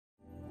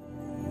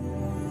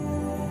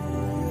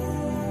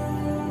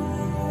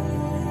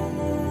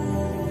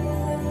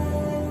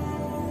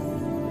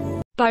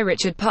By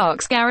Richard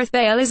Parks, Gareth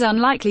Bale is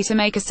unlikely to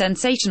make a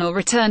sensational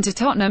return to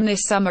Tottenham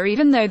this summer,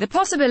 even though the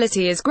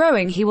possibility is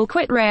growing he will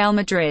quit Real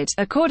Madrid,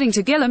 according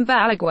to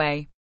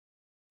Balague.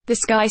 The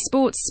Sky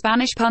Sports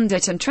Spanish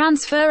pundit and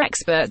transfer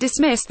expert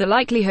dismissed the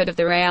likelihood of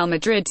the Real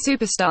Madrid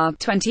superstar,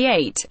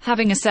 28,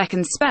 having a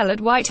second spell at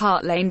White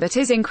Hart Lane, but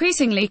is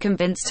increasingly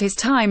convinced his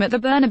time at the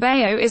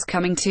Bernabeu is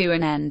coming to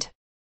an end.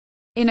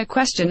 In a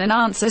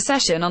question-and-answer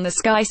session on the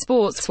Sky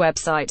Sports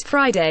website,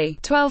 Friday,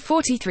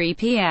 12:43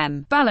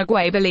 p.m.,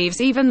 Balague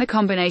believes even the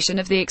combination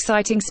of the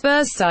exciting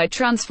Spurs side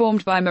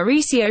transformed by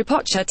Mauricio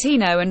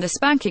Pochettino and the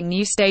spanking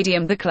new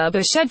stadium the club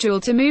are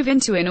scheduled to move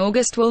into in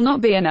August will not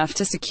be enough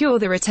to secure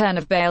the return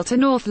of Bale to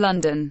North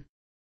London.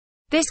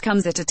 This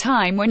comes at a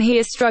time when he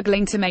is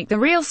struggling to make the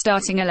real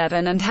starting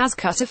 11 and has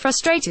cut a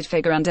frustrated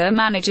figure under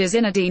manager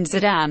Zinedine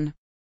Zidane.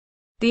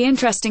 The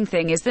interesting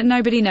thing is that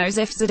nobody knows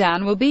if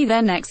Zidane will be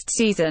there next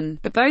season,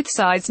 but both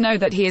sides know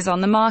that he is on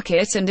the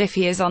market, and if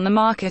he is on the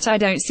market I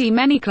don't see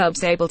many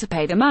clubs able to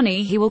pay the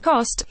money he will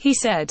cost, he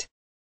said.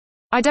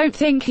 I don't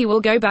think he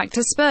will go back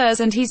to Spurs,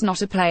 and he's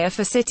not a player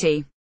for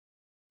City.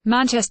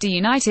 Manchester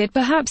United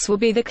perhaps will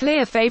be the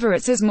clear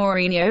favourites as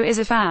Mourinho is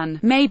a fan,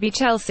 maybe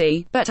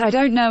Chelsea, but I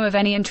don't know of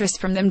any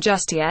interest from them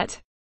just yet.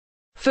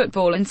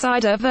 Football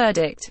Insider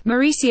verdict: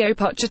 Mauricio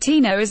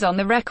Pochettino is on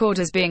the record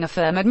as being a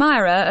firm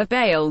admirer of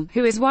Bale,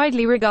 who is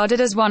widely regarded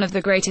as one of the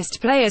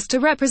greatest players to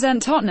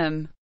represent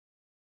Tottenham.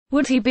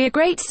 Would he be a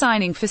great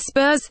signing for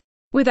Spurs?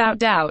 Without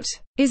doubt.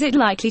 Is it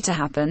likely to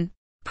happen?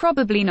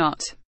 Probably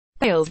not.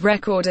 Bale's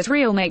record at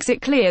Real makes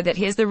it clear that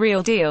he is the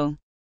real deal.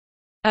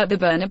 At the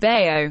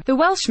Bernabeu, the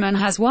Welshman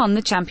has won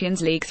the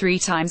Champions League 3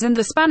 times and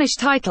the Spanish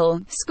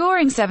title,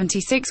 scoring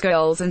 76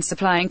 goals and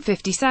supplying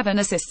 57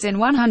 assists in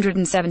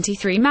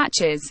 173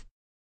 matches.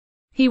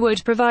 He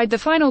would provide the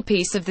final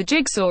piece of the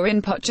jigsaw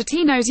in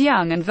Pochettino's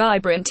young and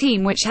vibrant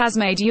team, which has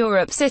made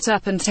Europe sit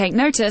up and take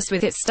notice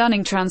with its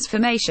stunning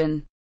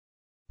transformation.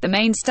 The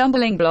main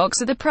stumbling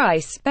blocks are the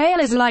price.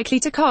 Bale is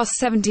likely to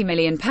cost £70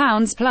 million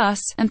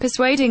plus, and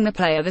persuading the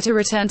player that a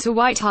return to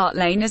White Hart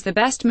Lane is the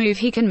best move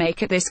he can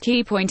make at this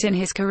key point in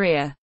his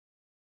career.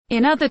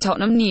 In other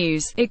Tottenham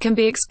news, it can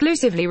be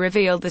exclusively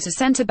revealed that a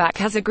centre-back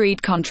has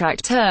agreed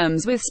contract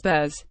terms with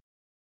Spurs.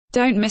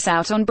 Don't miss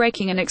out on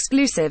breaking and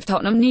exclusive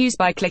Tottenham news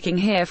by clicking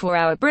here for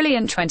our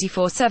brilliant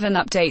 24/7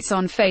 updates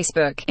on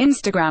Facebook,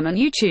 Instagram and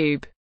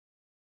YouTube.